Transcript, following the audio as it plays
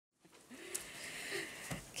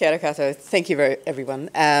Kia ora koutou. Thank you everyone.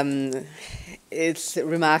 It's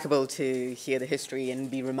remarkable to hear the history and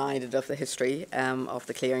be reminded of the history of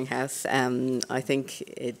the Clearinghouse. I think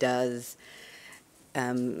it does,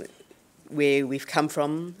 where we've come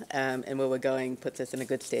from and where we're going puts us in a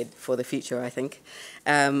good stead for the future, I think.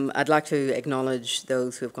 I'd like to acknowledge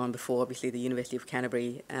those who have gone before, obviously the University of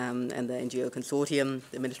Canterbury and the NGO Consortium,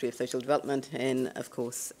 the Ministry of Social Development, and of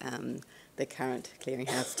course the current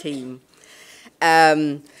Clearinghouse team.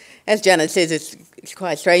 As Janet says, it's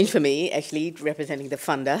quite strange for me, actually, representing the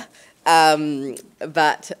funder.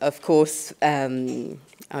 But, of course,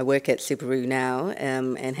 I work at Superu now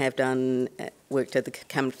and have worked at the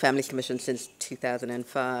Families Commission since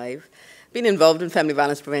 2005. Been involved in family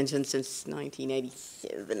violence prevention since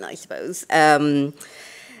 1987, I suppose. And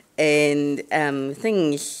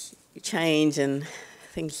things change and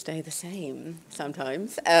things stay the same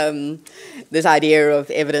sometimes. This idea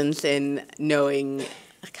of evidence and knowing,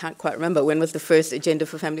 I can't quite remember, when was the first agenda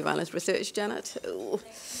for family violence research, Janet? Oh,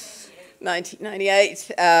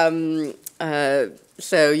 1998.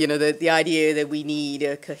 So, you know, the idea that we need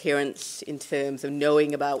a coherence in terms of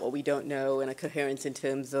knowing about what we don't know and a coherence in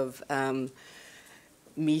terms of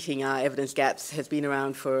meeting our evidence gaps has been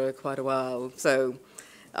around for quite a while. So,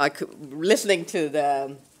 listening to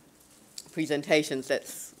the presentations,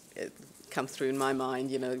 it comes through in my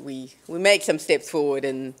mind. You know, we make some steps forward,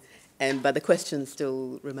 but the questions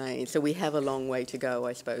still remain. So we have a long way to go,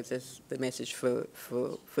 I suppose, is the message for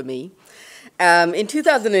me. In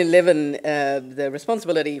 2011, the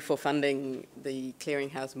responsibility for funding the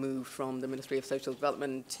Clearinghouse moved from the Ministry of Social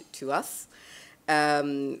Development to us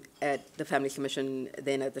at the Families Commission,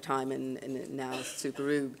 then at the time, and now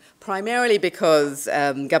Superu, primarily because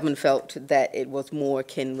government felt that it was more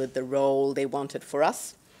akin with the role they wanted for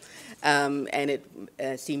us. And it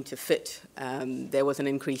seemed to fit. There was an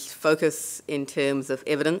increased focus in terms of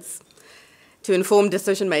evidence to inform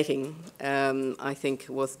decision-making. I think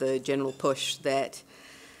was the general push that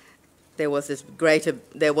there was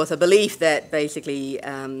a belief that basically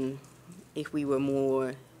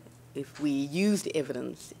if we used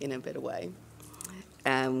evidence in a better way,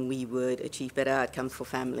 we would achieve better outcomes for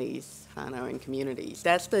families, whānau, and communities.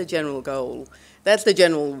 That's the general goal. That's the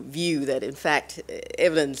general view that, in fact,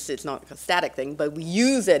 evidence is not a static thing, but we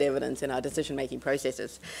use that evidence in our decision-making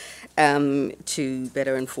processes to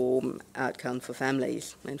better inform outcomes for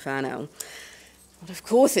families and whānau. But of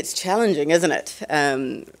course, it's challenging, isn't it?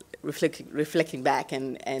 Reflecting back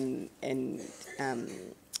and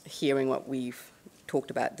hearing what we've talked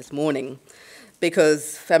about this morning,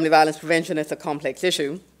 because family violence prevention is a complex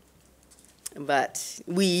issue, but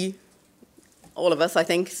all of us, I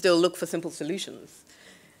think, still look for simple solutions.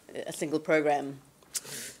 A single program,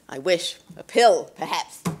 I wish, a pill,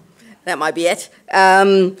 perhaps, that might be it.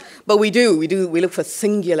 But we look for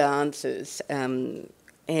singular answers,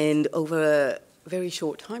 and over very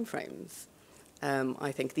short time frames.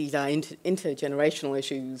 I think these are intergenerational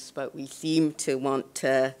issues, but we seem to want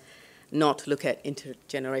to not look at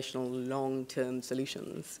intergenerational long-term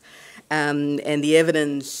solutions. And the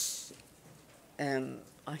evidence,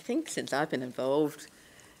 I think since I've been involved,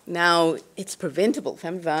 now it's preventable.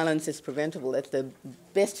 Family violence is preventable. That's the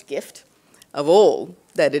best gift of all,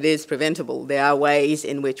 that it is preventable. There are ways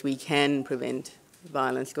in which we can prevent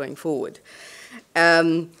violence going forward.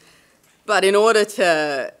 But in order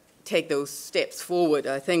to take those steps forward,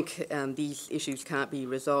 I think these issues can't be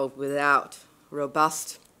resolved without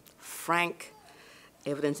robust, frank,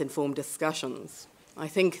 evidence-informed discussions. I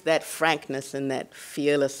think that frankness and that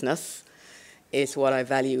fearlessness is what I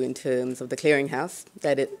value in terms of the Clearinghouse,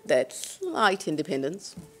 that slight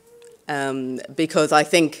independence, because I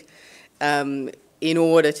think in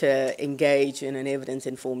order to engage in an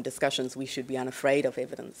evidence-informed discussions, we should be unafraid of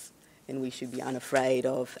evidence, and we should be unafraid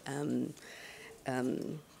of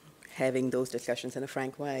having those discussions in a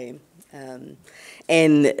frank way. And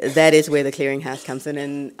that is where the Clearinghouse comes in,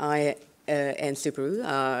 and I and Superu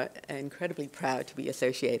are incredibly proud to be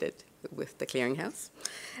associated with the Clearinghouse,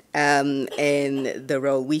 and the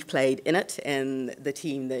role we've played in it and the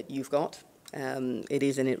team that you've got. It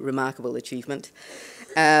is a remarkable achievement.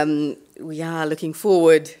 We are looking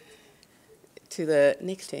forward to the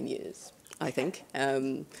next 10 years, I think.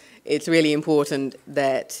 It's really important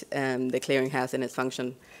that the Clearinghouse and its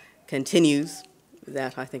function continues.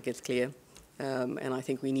 That, I think, is clear, and I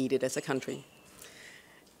think we need it as a country.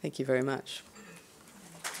 Thank you very much.